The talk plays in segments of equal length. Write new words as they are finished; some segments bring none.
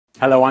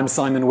Hello, I'm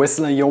Simon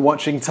Whistler, you're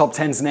watching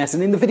TopTenzNet,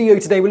 and in the video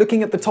today we're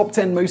looking at the top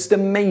 10 most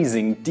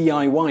amazing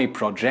DIY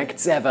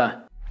projects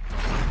ever.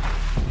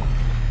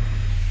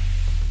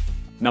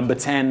 Number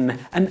 10.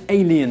 An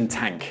alien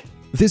tank.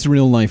 This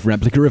real-life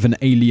replica of an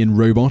alien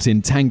robot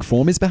in tank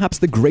form is perhaps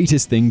the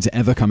greatest thing to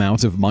ever come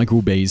out of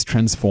Michael Bay's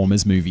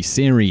Transformers movie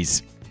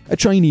series. A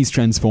Chinese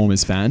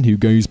Transformers fan who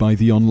goes by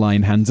the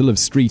online handle of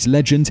Street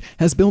Legend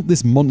has built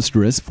this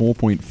monstrous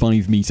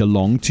 4.5 meter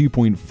long,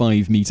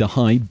 2.5 meter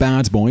high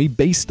bad boy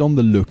based on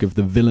the look of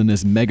the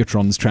villainous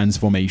Megatron's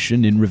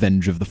transformation in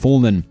Revenge of the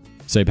Fallen.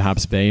 So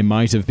perhaps Bay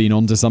might have been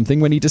onto something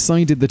when he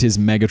decided that his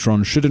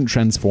Megatron shouldn't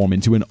transform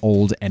into an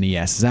old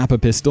NES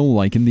Zapper pistol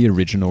like in the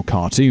original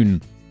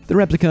cartoon. The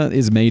replica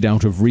is made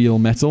out of real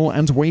metal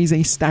and weighs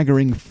a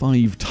staggering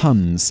 5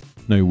 tons.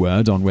 No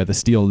word on whether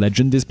Steel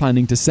Legend is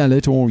planning to sell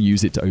it or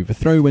use it to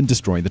overthrow and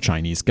destroy the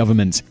Chinese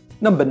government.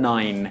 Number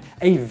 9.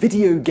 A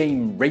video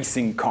game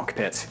racing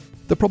cockpit.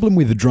 The problem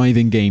with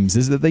driving games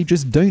is that they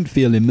just don't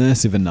feel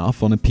immersive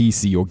enough on a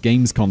PC or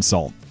games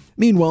console.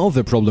 Meanwhile,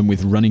 the problem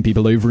with running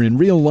people over in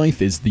real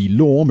life is the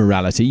law,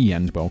 morality,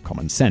 and, well,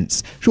 common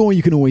sense. Sure,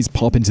 you can always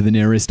pop into the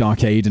nearest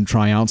arcade and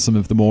try out some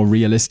of the more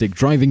realistic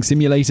driving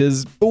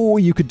simulators, or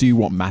you could do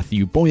what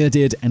Matthew Boyer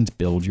did and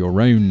build your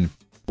own.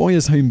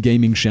 Boyer's home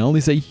gaming shell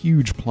is a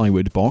huge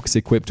plywood box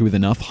equipped with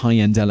enough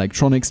high-end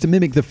electronics to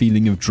mimic the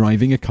feeling of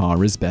driving a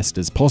car as best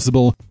as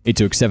possible. It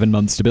took 7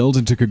 months to build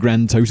and took a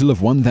grand total of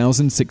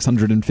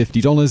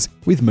 $1,650,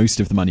 with most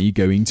of the money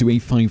going to a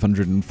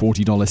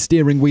 $540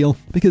 steering wheel,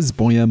 because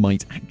Boyer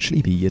might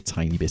actually be a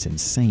tiny bit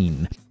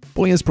insane.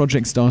 Boyer's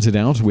project started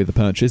out with the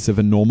purchase of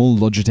a normal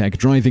Logitech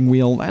driving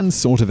wheel and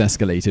sort of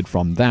escalated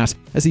from that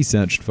as he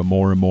searched for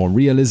more and more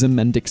realism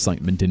and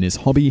excitement in his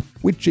hobby,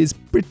 which is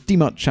pretty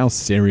much how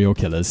serial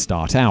killers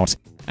start out.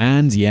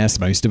 And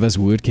yes, most of us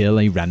would kill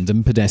a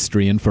random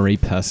pedestrian for a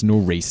personal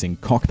racing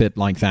cockpit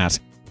like that.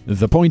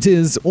 The point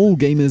is, all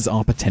gamers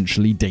are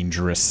potentially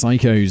dangerous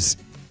psychos.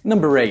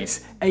 Number 8.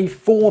 A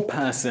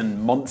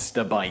 4-person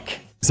monster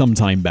bike. Some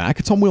time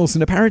back, Tom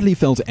Wilson apparently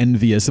felt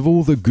envious of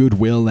all the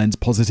goodwill and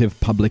positive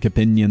public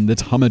opinion that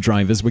Hummer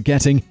drivers were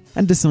getting,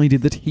 and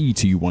decided that he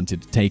too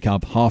wanted to take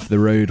up half the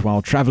road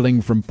while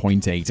traveling from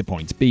point A to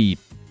point B.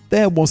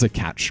 There was a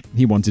catch.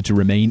 He wanted to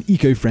remain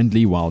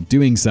eco-friendly while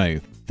doing so.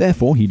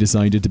 Therefore, he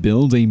decided to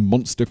build a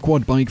monster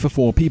quad bike for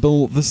 4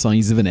 people the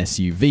size of an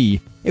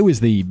SUV. It was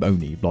the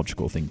only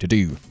logical thing to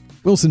do.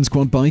 Wilson's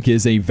quad bike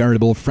is a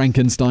veritable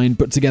Frankenstein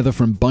put together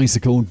from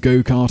bicycle,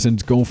 go-kart,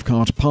 and golf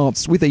cart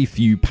parts with a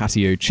few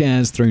patio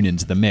chairs thrown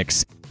into the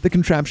mix. The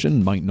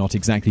contraption might not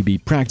exactly be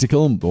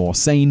practical or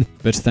sane,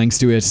 but thanks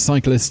to it,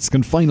 cyclists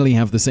can finally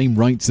have the same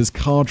rights as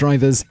car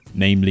drivers,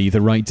 namely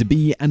the right to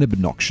be an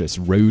obnoxious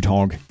road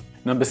hog.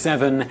 Number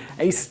 7.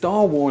 A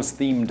Star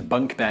Wars-themed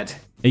bunk bed.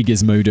 A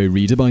Gizmodo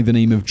reader by the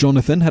name of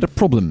Jonathan had a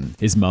problem.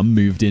 His mum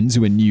moved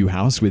into a new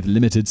house with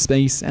limited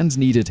space and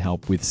needed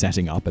help with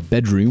setting up a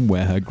bedroom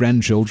where her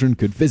grandchildren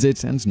could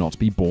visit and not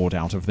be bored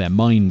out of their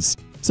minds.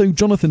 So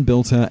Jonathan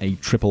built her a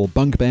triple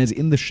bunk bed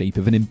in the shape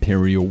of an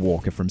Imperial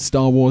Walker from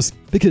Star Wars,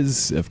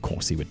 because of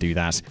course he would do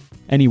that.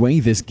 Anyway,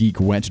 this geek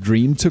wet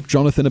dream took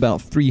Jonathan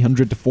about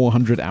 300 to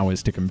 400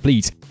 hours to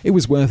complete. It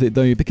was worth it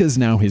though, because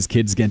now his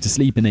kids get to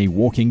sleep in a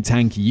walking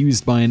tank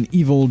used by an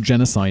evil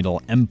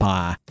genocidal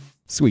empire.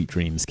 Sweet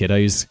dreams,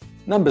 kiddos.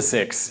 Number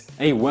 6.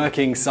 A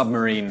working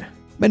submarine.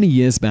 Many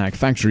years back,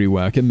 factory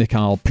worker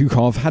Mikhail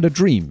Pukhov had a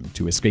dream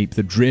to escape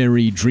the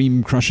dreary,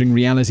 dream-crushing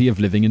reality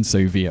of living in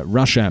Soviet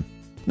Russia.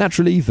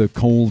 Naturally, the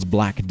cold,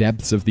 black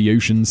depths of the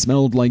ocean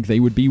smelled like they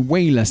would be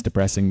way less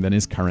depressing than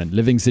his current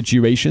living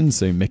situation,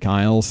 so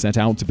Mikhail set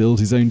out to build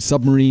his own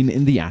submarine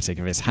in the attic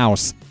of his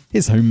house.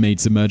 His homemade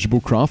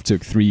submergible craft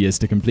took 3 years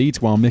to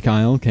complete, while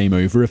Mikhail came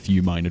over a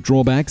few minor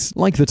drawbacks,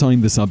 like the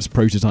time the sub's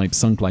prototype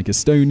sunk like a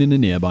stone in a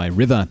nearby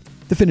river.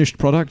 The finished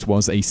product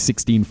was a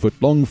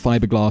 16-foot-long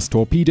fiberglass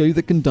torpedo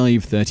that can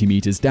dive 30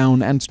 meters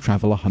down and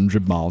travel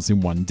 100 miles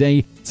in one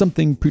day,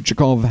 something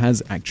Puchakov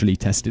has actually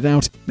tested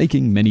out,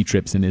 making many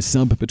trips in his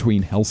sub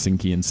between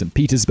Helsinki and St.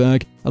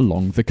 Petersburg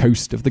along the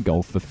coast of the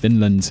Gulf of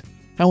Finland.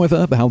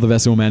 However, how the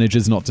vessel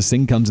manages not to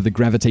sink under the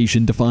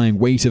gravitation-defying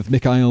weight of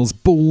Mikhail's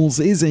balls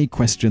is a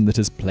question that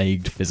has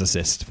plagued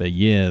physicists for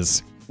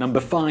years.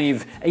 Number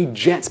 5. A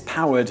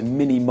jet-powered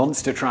mini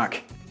monster truck.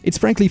 It's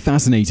frankly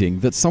fascinating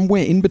that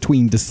somewhere in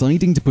between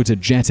deciding to put a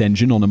jet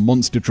engine on a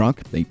monster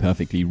truck, a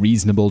perfectly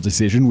reasonable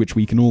decision which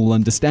we can all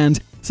understand,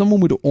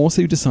 someone would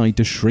also decide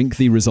to shrink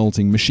the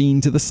resulting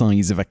machine to the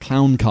size of a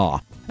clown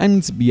car.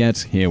 And yet,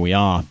 here we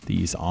are.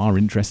 These are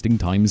interesting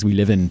times we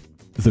live in.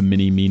 The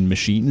mini-mean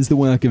machine is the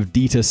work of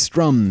Dieter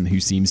Strum, who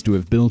seems to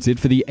have built it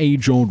for the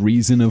age-old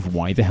reason of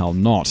why the hell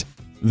not.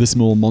 The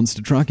small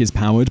monster truck is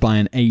powered by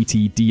an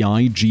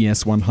ATDI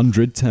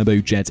GS100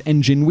 turbojet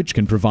engine which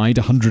can provide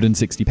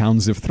 160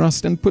 pounds of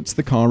thrust and puts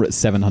the car at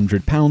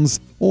 700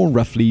 pounds, or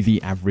roughly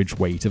the average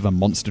weight of a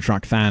monster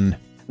truck fan.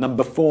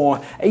 Number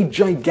 4. A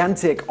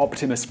gigantic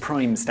Optimus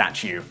Prime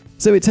statue.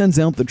 So it turns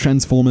out that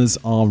Transformers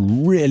are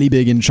really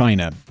big in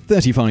China,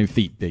 35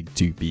 feet big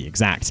to be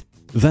exact.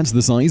 That's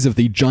the size of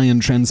the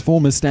giant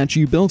Transformer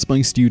statue built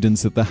by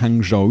students at the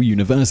Hangzhou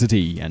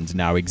University and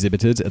now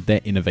exhibited at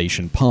their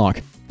innovation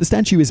park. The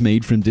statue is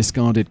made from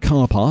discarded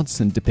car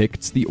parts and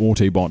depicts the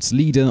Autobots'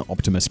 leader,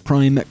 Optimus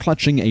Prime,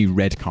 clutching a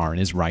red car in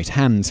his right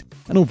hand,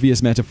 an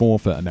obvious metaphor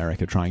for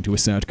America trying to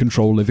assert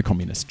control over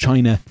communist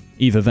China.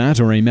 Either that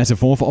or a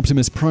metaphor for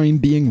Optimus Prime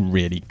being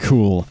really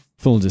cool.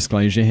 Full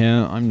disclosure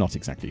here, I'm not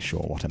exactly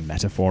sure what a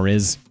metaphor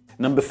is.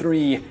 Number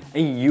 3.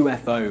 A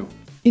UFO.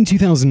 In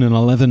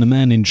 2011, a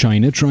man in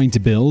China tried to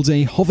build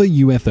a hover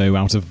UFO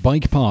out of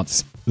bike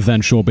parts.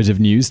 That short bit of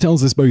news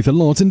tells us both a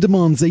lot and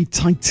demands a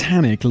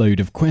titanic load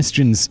of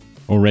questions.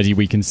 Already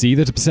we can see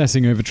that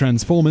obsessing over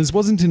Transformers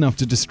wasn't enough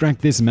to distract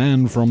this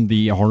man from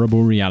the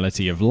horrible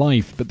reality of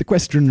life, but the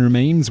question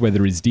remains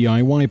whether his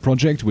DIY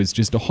project was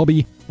just a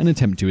hobby, an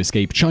attempt to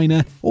escape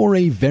China, or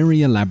a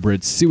very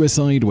elaborate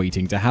suicide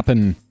waiting to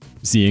happen.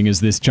 Seeing as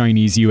this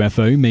Chinese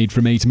UFO made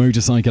from 8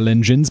 motorcycle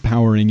engines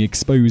powering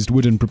exposed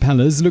wooden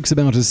propellers looks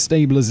about as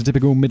stable as a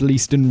typical Middle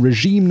Eastern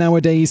regime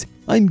nowadays,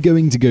 I'm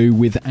going to go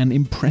with an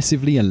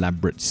impressively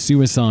elaborate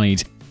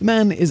suicide. The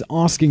man is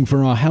asking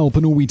for our help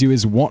and all we do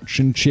is watch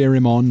and cheer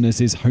him on as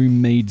his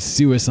homemade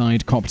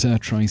suicide copter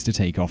tries to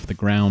take off the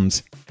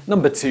ground.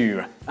 Number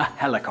 2. A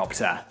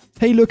helicopter.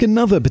 Hey look,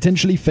 another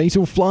potentially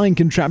fatal flying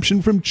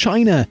contraption from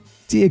China.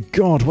 Dear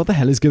God, what the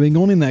hell is going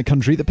on in that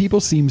country that people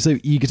seem so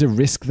eager to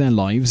risk their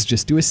lives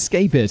just to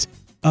escape it?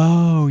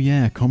 Oh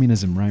yeah,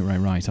 communism,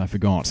 right, I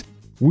forgot.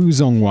 Wu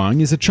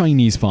Zhongwang is a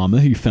Chinese farmer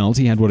who felt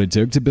he had what it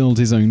took to build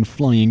his own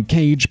flying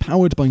cage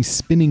powered by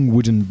spinning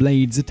wooden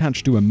blades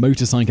attached to a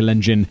motorcycle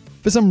engine.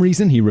 For some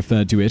reason, he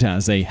referred to it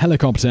as a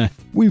helicopter.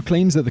 Wu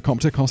claims that the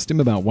copter cost him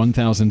about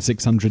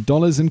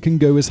 $1,600 and can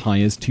go as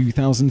high as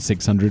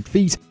 2,600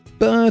 feet,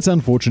 but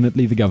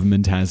unfortunately the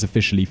government has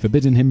officially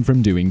forbidden him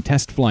from doing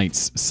test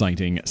flights,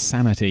 citing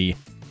sanity.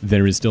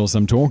 There is still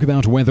some talk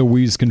about whether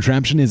Wu's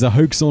contraption is a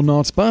hoax or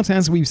not, but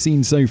as we've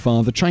seen so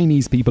far, the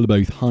Chinese people are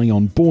both high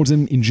on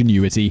boredom,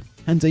 ingenuity,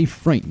 and a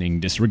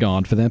frightening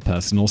disregard for their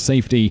personal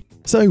safety.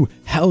 So,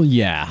 hell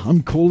yeah,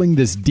 I'm calling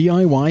this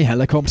DIY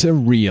helicopter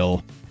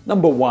real.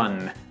 Number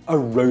 1. A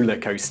roller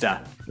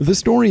coaster. The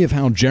story of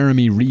how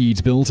Jeremy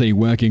Reed built a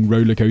working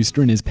roller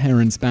coaster in his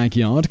parents'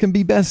 backyard can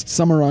be best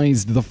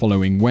summarized the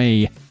following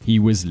way. He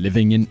was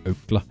living in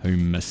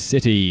Oklahoma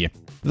City.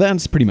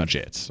 That's pretty much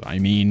it. I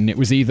mean, it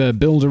was either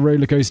build a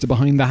roller coaster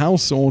behind the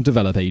house or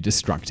develop a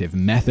destructive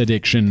meth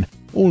addiction.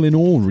 All in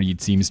all, Reed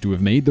seems to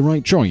have made the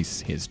right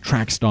choice. His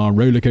Trackstar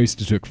roller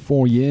coaster took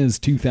 4 years,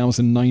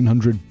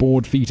 2,900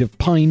 board feet of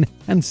pine,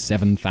 and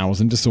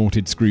 7,000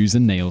 assorted screws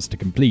and nails to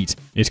complete.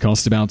 It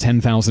cost about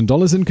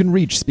 $10,000 and can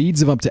reach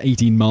speeds of up to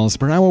 18 miles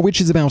per hour,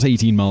 which is about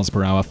 18 miles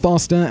per hour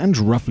faster and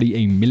roughly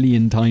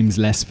 1,000,000 times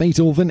less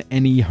fatal than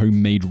any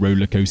homemade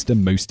roller coaster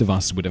most of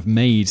us would have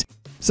made.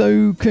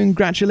 So,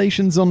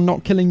 congratulations on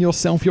not killing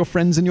yourself, your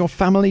friends, and your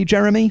family,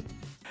 Jeremy.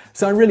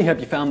 So I really hope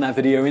you found that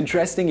video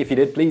interesting. If you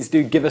did, please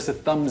do give us a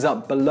thumbs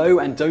up below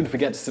and don't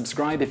forget to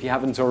subscribe if you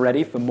haven't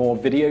already for more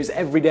videos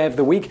every day of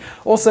the week.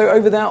 Also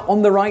over there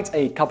on the right,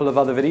 a couple of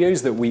other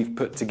videos that we've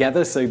put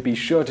together, so be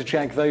sure to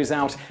check those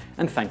out,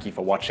 and thank you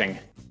for watching.